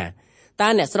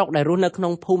លក់ថាតើអ្នកស្រុកដែលរស់នៅក្នុ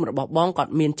ងភូមិរបស់ប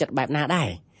ងគាត់មានចិត្តបែបណាដែ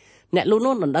រអ្នកលក់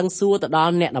នោះដណ្ដឹងសួរទៅ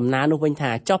ដល់អ្នកដំណើរនោះវិញថា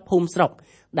ចុះភូមិស្រុក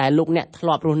ដែលលោកអ្នកធ្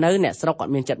លាប់រស់នៅអ្នកស្រុកគា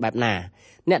ត់មានចិត្តបែ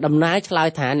បណាអ្នកដំណើរឆ្លើ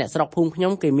យថាអ្នកស្រុកភូមិខ្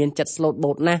ញុំគេមានចិត្តស្លូត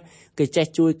បូតណាស់គេចេះ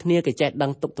ជួយគ្នាគេចេះ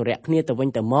ដឹងទុក្ខ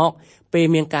ទរៈគ្នាទៅវិញទៅមកពេ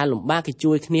លមានការលំបាកគេជួ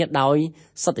យគ្នាដោយ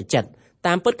សន្តិចិត្ត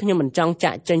តាមពិតខ្ញុំមិន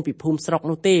ចង់ចាក់ចេញពីភូមិស្រុ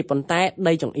កនោះទេ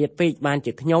ប៉ុន្តែដីចង្អៀតពេកបា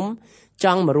នជាខ្ញុំ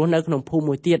ចង់មករស់នៅក្នុ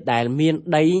ងភូមិមួយទៀតដែលមា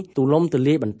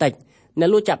នដីទូលំទូលាយបន្តិច អ្នក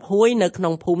លក់ចាប់ហួយនៅក្នុ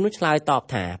ងភូមិនោះឆ្លើយត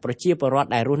បថាប្រជាពលរដ្ឋ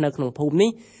ដែលរស់នៅក្នុងភូមិនេះ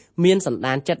មានសន្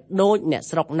តានចិត្តដូចអ្ន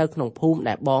កស្រុកនៅក្នុ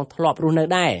ងភូមិដែលបងធ្លាប់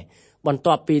រស់នៅដែរ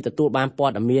បន្ទាប់ពីទទួលបានព័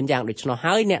ត៌មានយ៉ាងដូច្នោះ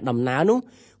ហើយអ្នកដំណើរ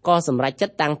នោះក៏សម្រេ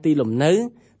ចចិត្តតាំងទីលំនៅ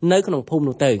នៅក្នុ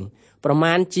ងភូមិនោះទៅប្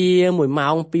រមាណជា1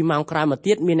ម៉ោង2ម៉ោងក្រោយម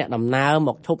កទៀតមានអ្នកដំណើរ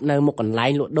មកឈប់នៅមុខ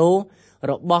កន្លែងលក់ដូរ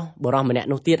របស់បុរសម្នាក់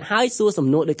នោះទៀតហើយសួរ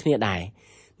សំណួរដូចគ្នាដែ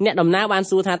រអ្នកដំណើរបា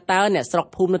នសួរថាតើអ្នកស្រុ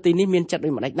កភូមិនៅទីនេះមានចិត្តដូ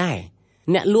ចម្តេចដែ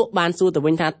រអ្នកលក់បានសួរទៅ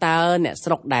វិញថាតើអ្ន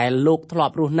កស្រុកដែលលោកធ្លា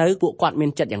ប់រស់នៅពួកគាត់មា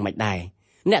នចិត្តយ៉ាងម៉េចដែ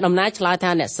រអ្នកដំណើរឆ្លើ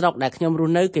យថាអ្នកស្រុកដែលខ្ញុំ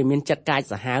រស់នៅគេមានចិត្តកាច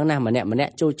សាហា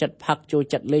វណាស់ម្នាក់ចូលចិត្តផឹកចូ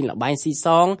លចិត្តលេងល្បែងស៊ីស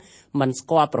ងមិនស្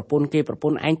គាល់ប្រពន្ធគេប្រ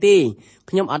ពន្ធឯងទេ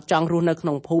ខ្ញុំអត់ចង់រស់នៅក្នុ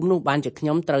ងភូមិនោះបា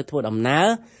នជាខ្ញុំត្រូ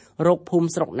វធ្វើដំណើររកភូមិ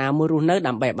ស្រុកណាមួយ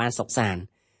រស់នៅដើម្បីបានសុខសាន្ត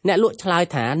អ្នកលក់ឆ្លើយ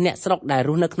ថាអ្នកស្រុកដែល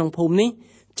រស់នៅក្នុងភូមិ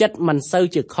នេះចិត្តមិនសូវ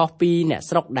ជាខុសពីអ្ន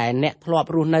កស្រុកដែលអ្ន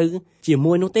កធ្លាប់រស់នៅជា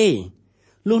មួយនោះទេ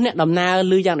លុះអ្ន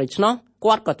កដំណើរឮយ៉ាងដូច្នោះ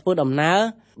គាត់ក៏ធ្វើដំណើ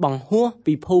របង្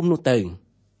ហោះពីភូមិនោះទៅ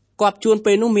គាត់ជួ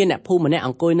នពេលនោះមានអ្នកភូមិម្នាក់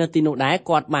អង្គុយនៅទីនោះដែរ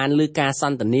គាត់បានឮការស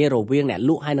ន្ទនារវាងអ្នកល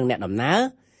ក់ហើយនិងអ្នកដំណើ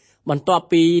របន្ទាប់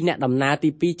ពីអ្នកដំណើរទី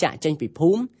2ចាក់ចេ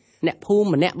ញពីភូមិអ្ន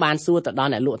កភូមិម្នាក់បានសួរទៅដ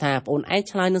ល់អ្នកលក់ថាប្អូនឯង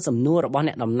ឆ្លើយនឹងសំណួររ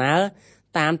បស់អ្នកដំណើរ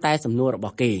តាមតែសំណួររប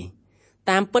ស់គេ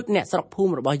តាមពិតអ្នកស្រុ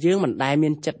កភូមិរបស់យើងមិនដែល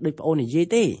មានចិត្តដូចប្អូននិយា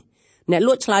យទេអ្នកល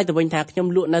ក់ឆ្លើយទៅវិញថាខ្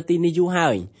ញុំលក់នៅទីនេះយូរ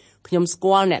ហើយខ្ញុំស្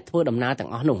គាល់អ្នកធ្វើដំណើរទាំ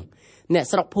ងអស់នោះអ្ន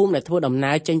កស្រុកភូមិដែ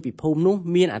លធ្វើដំណើរចេញពីភូមិនោះ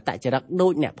មានអត្តចរិ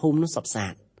តដូចអ្នកភូមិនោះសុទ្ធសា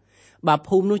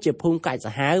ធបើភូមិនោះជាភូមិកាច់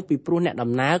សាហាវពីព្រោះអ្នក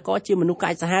ដំណើរក៏ជាមនុស្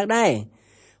សកាច់សាហាវដែ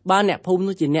របើអ្ន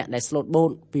កភូមិនោះជាអ្នកដែលស្លូតបូ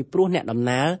តពីព្រោះអ្នកដំ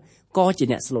ណើ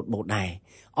រក៏ជាអ្នកស្លូតបូតដែរ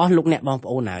អស់លោកអ្នកបងប្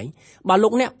អូនហើយបើ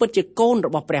លោកអ្នកពិតជាកូ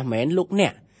នរបស់ព្រះមែនលោ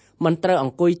កអ្នកមិនត្រូវអ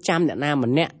ង្គុយចាំអ្នកណាម្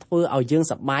នាក់ធ្វើឲ្យយើង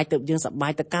សប្បាយទៅយើងសប្បា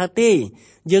យទៅកើតទេ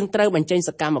យើងត្រូវបញ្ចេញ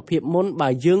សកម្មភាពមុ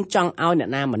នបើយើងចង់ឲ្យអ្នក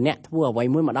ណាម្នាក់ធ្វើអ្វី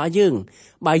មួយមកដល់យើ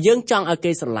ងបើយើងចង់ឲ្យ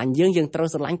គេស្រឡាញ់យើងត្រូ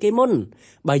វស្រឡាញ់គេមុ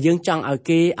នបើយើងចង់ឲ្យ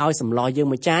គេឲ្យសម្លយើង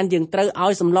មួយចានយើងត្រូវឲ្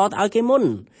យសម្លទៅឲ្យគេមុ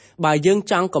នបើយើង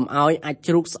ចង់កុំឲ្យអាច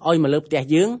ជ្រូកស្អុយមកលើផ្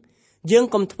ទះយើ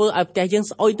ងកុំធ្វើឲ្យផ្ទះយើង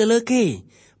ស្អុ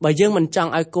យទៅលើគេបើយើងមិនចង់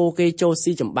ឲ្យគោគេចូល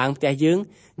ស៊ីចម្បាំងផ្ទះ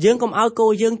យើងកុំឲ្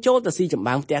យគោយើងចូលទៅស៊ី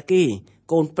ចម្បាំ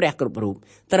ងផ្ទះគេកូនព្រះគ្រប់រូប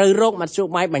ត្រូវរកមធ្យោ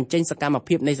បាយបញ្ចេញសកម្ម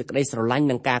ភាពនៃសេចក្តីស្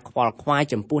រឡាញ់និងការខ្វល់ខ្វា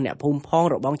យចំពោះអ្នកភូមិផង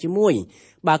របងជាមួយ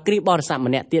បើគ្រីស្ទបរិស័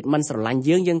ទម្នាក់ទៀតមិនស្រឡាញ់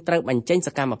យើងត្រូវបញ្ចេញ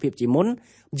សកម្មភាពជាមុ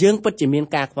នយើងពិតជាមាន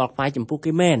ការខ្វល់ខ្វាយចំពោះ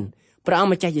គេមែនព្រះអ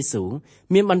ង្គម្ចាស់យេស៊ូ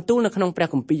វមានបន្ទូលនៅក្នុ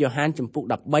ងព្រះគម្ពីរយ៉ូហានជំពូក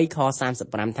13ខ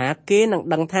35ថាគេនឹ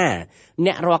ងដឹងថាអ្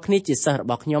នករាល់គ្នាជាសិស្សរ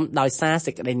បស់ខ្ញុំដោយសារ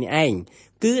សេចក្តីនេះឯង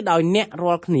គឺដោយអ្ន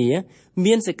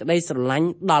ករាល់គ្នាមានសេចក្តីស្រឡា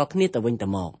ញ់ដល់គ្នាទៅវិញទៅ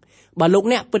មកបើលោ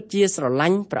កអ្នកពិតជាស្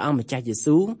រឡាញ់ព្រះអង្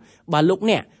គម្ចាស់យេស៊ូវបើលោក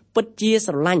អ្នកពិ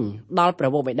តជាស្រឡាញ់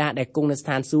ដល់ព្រះវរបិតាដែល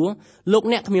គង់នៅស្ថានសួគ៌លោ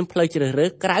កអ្នកគ្មានផ្លូវជ្រើសរើ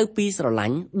សក្រៅពីស្រឡា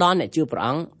ញ់ដល់អ្ន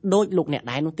កជឿព្រះអង្គដូចលោកអ្ន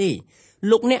កដែរ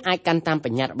នោះទេលោកអ្នកអាចកាន់តាម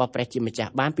បញ្ញត្តិរបស់ព្រះជាម្ចា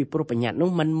ស់បានពីព្រោះបញ្ញត្តិ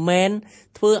នោះមិនមែ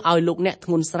នធ្វើឲ្យលោកអ្ន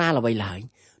កធ្ងន់ស្រាលអ្វីឡើយ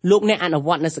លោកអ្នកអនុ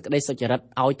វត្តនៅសេចក្តីសុចរិ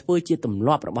តឲ្យធ្វើជា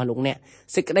ទម្លាប់របស់លោកអ្នក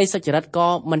សេចក្តីសុចរិ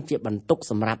តក៏មិនជាបន្ទុក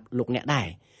សម្រាប់លោកអ្នកដែ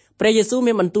រព្រះយេស៊ូ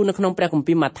វមានបន្ទូលនៅក្នុងព្រះគម្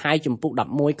ពីរម៉ាថាយជំពូក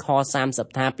11ខ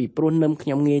30ថាពីព្រោះនឹមខ្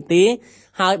ញុំងាយទេ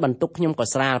ហើយបន្ទុកខ្ញុំក៏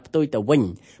ស្រាលផ្ទុយទៅវិ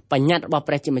ញបញ្ញត្តិរ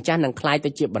បស់ព្រះជាម្ចាស់នឹងคล้า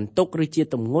ยទៅជាបន្ទុកឬជា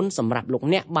ទម្ងន់សម្រាប់លោក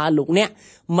អ្នកបើលោកអ្ន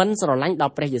កមិនស្រឡាញ់ដ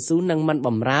ល់ព្រះយេស៊ូវនិងមិន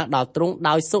បម្រើដល់ទ្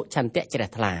រង់ដោយសុ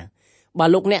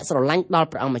ឆន្ទៈជ្រះថ្លាបើលោកអ្នកស្រឡាញ់ដល់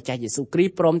ព្រះអង្គម្ចាស់យេស៊ូវគ្រីស្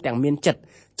ទព្រមទាំងមានចិត្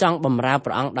តចង់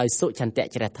បម្រើព្រះអង្គដោយសុ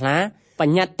ឆន្ទៈជ្រះថ្លាប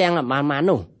ញ្ញត្តិទាំងបាន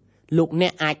នោះលោកអ្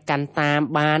នកអាចកាន់តាម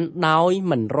បានដោយ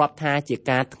មិ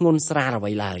នរាប់ថាជាការធ្ងន់ស្រាលអ្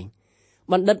វីឡើ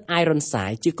យបណ្ឌិត Iron Sai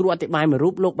ជាគ្រូអធិប្បាយមួ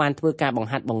យរូបលោកបានធ្វើការបង្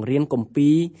ហាត់បង្រៀន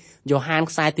គម្ពីរយ៉ូហាន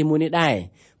ខ្សែទី1នេះដែរ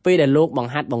ពេលដែលលោកប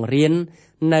ង្ហាត់បង្រៀន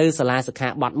នៅសាលាសិក្ខា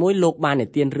បទមួយលោកបា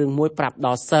ននិទានរឿងមួយប្រាប់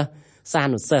ដល់សិស្សសា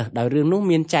នុសិស្សដោយរឿងនោះ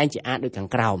មានចែងជាអាចដូចខា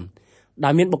ងក្រោមដោ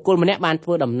យមានបុគ្គលម្នាក់បា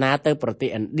នធ្វើដំណើរទៅប្រទេស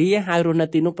ឥណ្ឌាហើយ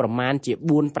រស់នៅទីនោះប្រមាណជា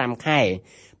 4-5 ខែ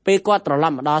ពេលគាត់ត្រ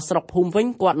ឡប់មកដល់ស្រុ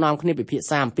កភូមិវិញគាត់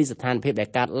នាំគ្នាពិភាក្សាអំពីស្ថានភាពដែល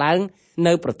កើតឡើង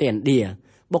នៅប្រទេស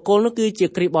ឥណ្ឌាបុគ្គលនោះគឺជា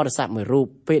គ្រីស្ទបរិស័ទមួយរូ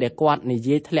បពេលដែ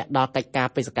លគាត់និយាយធ្លាក់ដល់កិច្ចកា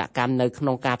របេសកកម្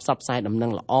មនៅក្នុងការផ្សព្វផ្សាយដំណឹ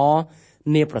ងល្អ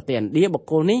នាប្រទេស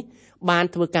ឥណ្ឌាបុគ្គលនេះបា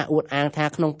នធ្វើការអួតអាងថា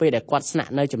ក្នុងពេលដែ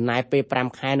លគាត់ស្នាក់នៅចំណាយពេល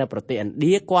5ខែនៅប្រទេស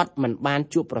ឥណ្ឌាគាត់មិនបា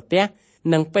នជួបប្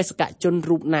រទះនឹងបេសកជន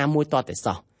រូបណាមួយទាល់តែ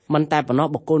សោះមិនតែប៉ុណ្ណោះ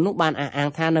បុគ្គលនោះបានអះអា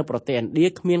ងថានៅប្រទេសឥណ្ឌា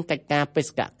គ្មានកិច្ចការបេស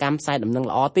កកម្មផ្សាយដំណឹ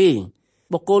ងល្អទេ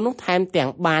បុគ្គលនោះថែមទាំង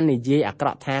បាននិយាយអាក្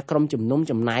រក់ថាក្រុមជំ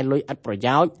នុំចំណាយលុយឥតប្រ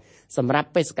យោជន៍សម្រាប់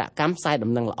បេសកកម្មផ្សា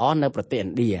យដំណឹងល្អនៅប្រទេសឥ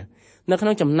ណ្ឌានៅក្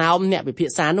នុងចំណោមអ្នកពិភាក្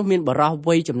សានោះមានបរិសុទ្ធ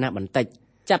វ័យចំណាស់បន្តិ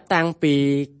ចចាប់តាំ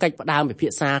ងពីកិច្ចផ្ដើ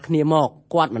មពិភាក្សាគ្នាម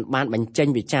កគាត់មិនបានបញ្ចេ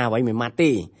ញវិចារអ្វីមួយម៉ាត់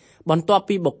ទេ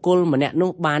បន្ទាប់ពីបុគ្គលម្នាក់នោះ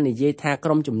បាននិយាយថាក្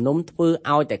រុមជំនុំធ្វើ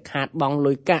ឲ្យតែខាត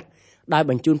បង់លុយកាក់ដោ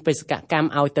យបញ្ជូនបេសកកម្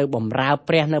មឲ្យទៅ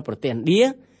បម្រើព្រះនៅប្រទេសឥណ្ឌា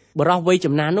បរិសុទ្ធវ័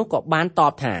យចំណាស់នោះក៏បានត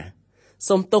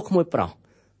បថាសូមទោសក្មួយប្រុ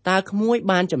សតើក្មួយ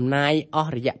បានចំណាយ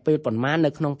អស់រយៈពេលប៉ុន្មា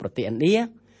ននៅក្នុងប្រទេសឥណ្ឌា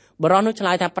បរិសុទ្ធនោះឆ្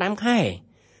លើយថា5ខែ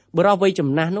បរិសុទ្ធវ័យចំ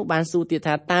ណាស់នោះបានសួរទៀត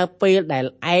ថាតើពេលដែល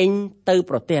ឯងទៅ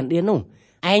ប្រទេសឥណ្ឌានោះ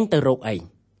ឯងទៅរកអី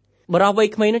បរិសុទ្ធវ័យ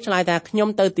ក្មេងនោះឆ្លើយថាខ្ញុំ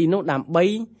ទៅទីនោះដើម្បី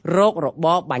រករប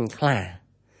របាញ់ខ្លា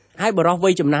ហើយបរិសុទ្ធវ័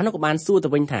យចំណាស់នោះក៏បានសួរទៅ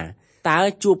វិញថាតើ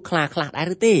ជួបខ្លាខ្លះដែរ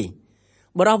ឬទេ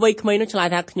បរិសុទ្ធវ័យក្មេងនោះឆ្លើយ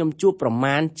ថាខ្ញុំជួបប្រ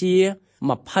មាណជា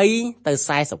20ទៅ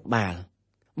40បាល់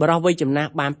បរិសុទ្ធវ័យចំណាស់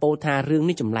បានពោលថារឿង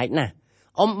នេះចម្លែកណាស់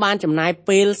អ៊ំបានចំណាយ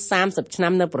ពេល30ឆ្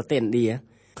នាំនៅប្រទេសឥណ្ឌា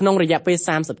ក្នុងរយៈពេល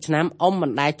30ឆ្នាំអ៊ំមិន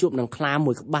ដែលជួបនឹងខ្លា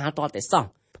មួយក្បាលតតែសោះ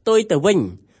ផ្ទុយទៅវិញ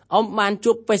អ៊ំបាន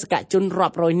ជួបបេសកជនរា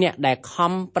ប់រយនាក់ដែល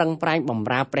ខំប្រឹងប្រែងបម្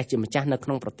រើព្រះជាម្ចាស់នៅក្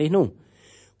នុងប្រទេសនោះ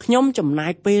ខ្ញុំចំណា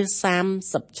យពេល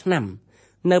30ឆ្នាំ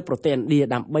នៅប្រទេសឥណ្ឌា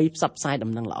ដើម្បីផ្សព្វផ្សាយ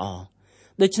ដំណឹងល្អ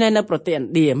ដូច្នេះនៅប្រទេសឥណ្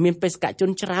ឌាមានបេសកជន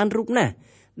ច្រើនរូបណាស់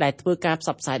ដែលធ្វើការផ្ស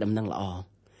ព្វផ្សាយដំណឹងល្អ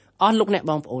អស់លោកអ្នក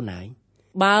បងប្អូនហើយ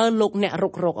បើលោកអ្នករុ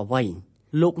ករកអ្វី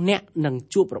លោកអ្នកនឹង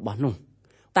ជួបរបស់នោះ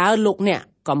តើលោកអ្នក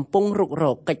កំពុងរុករ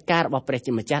កកិច្ចការរបស់ព្រះ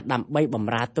ជាម្ចាស់ដើម្បីប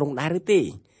ម្រើទ្រង់ដែរឬទេ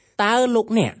តើលោក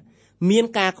អ្នកមាន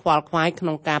ការខ្វល់ខ្វាយក្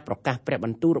នុងការប្រកាសព្រះប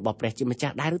ន្ទូលរបស់ព្រះជាម្ចា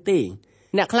ស់ដែរឬទេ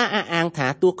អ្នកខ្លះអះអាងថា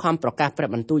ទោះខំប្រកាសព្រះ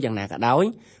បន្ទូលយ៉ាងណាក៏ដោយ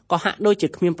ក៏ហាក់ដូចជា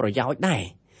គ្មានប្រយោជន៍ដែរ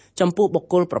ចំពោះបុ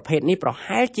គ្គលប្រភេទនេះប្រ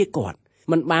ហែលជាគាត់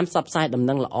មិនបានផ្សព្វផ្សាយដំ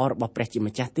ណឹងល្អរបស់ព្រះជា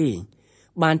ម្ចាស់ទេ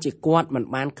បានជាគាត់មិន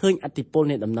បានឃើញឥទ្ធិពល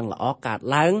នៃដំណឹងល្អកើត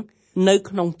ឡើងនៅ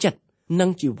ក្នុងចិត្តនិង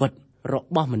ជីវិតរ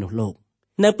បស់មនុស្សលោក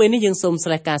នៅពេលនេះយើងសូមស្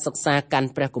លេះការសិក្សាកាន់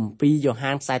ព្រះគម្ពីរយ៉ូ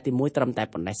ហានខ្សែទី1ត្រឹមតែ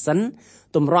ប៉ុណ្ណេះសិន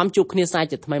ទម្រាំជួបគ្នាសា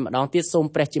ជាថ្មីម្ដងទៀតសូម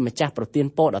ព្រះជាម្ចាស់ប្រទាន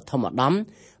ពរដ៏ធំឧត្តម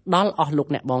ដល់អស់លោក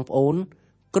អ្នកបងប្អូន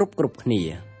គ្រប់គ្នា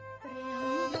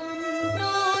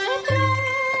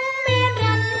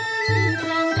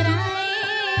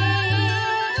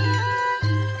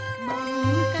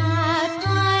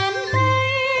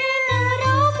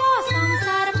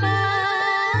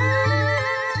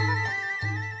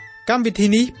កម្មវិធី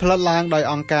នេះផលិតឡើងដោយ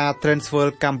អង្គការ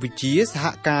Transworld កម្ពុជាសហ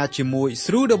ការជាមួយ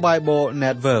Through the Bible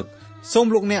Network សូម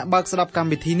លោកអ្នកបើកស្ដាប់កម្ម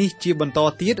វិធីនេះជាបន្ត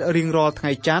ទៀតរៀងរាល់ថ្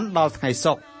ងៃច័ន្ទដល់ថ្ងៃ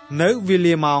សុក្រនៅវេ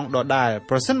លាម៉ោងដដែល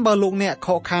ប្រសិនបើលោកអ្នកខ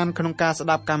កខានក្នុងការស្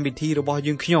ដាប់កម្មវិធីរបស់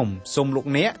យើងខ្ញុំសូមលោក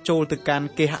អ្នកចូលទៅកាន់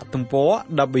គេហទំព័រ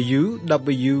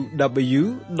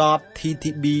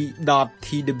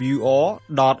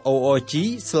www.ttb.twr.org/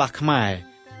 ខ្មែរ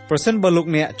ប្រសិនបើលោក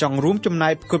អ្នកចង់រួមចំណែ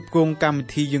កផ្គត់ផ្គង់កម្មវិ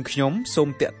ធីយើងខ្ញុំសូម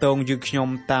តាក់ទងយើងខ្ញុំ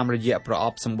តាមរយៈប្រអ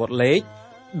ប់សម្បត្តិលេខ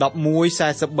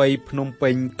1143ភ្នំពេ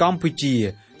ញកម្ពុជា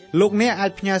លោកអ្នកអា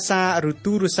ចផ្ញើសារឬ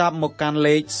ទូរស័ព្ទមកកាន់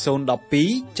លេខ012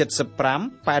 75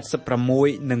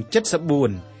 86 និង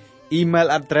 74 Email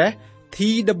address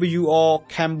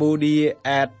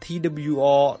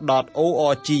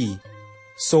twrcambodia@twr.org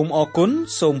សូមអរគុណ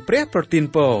សូមព្រះប្រទាន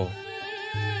ពរ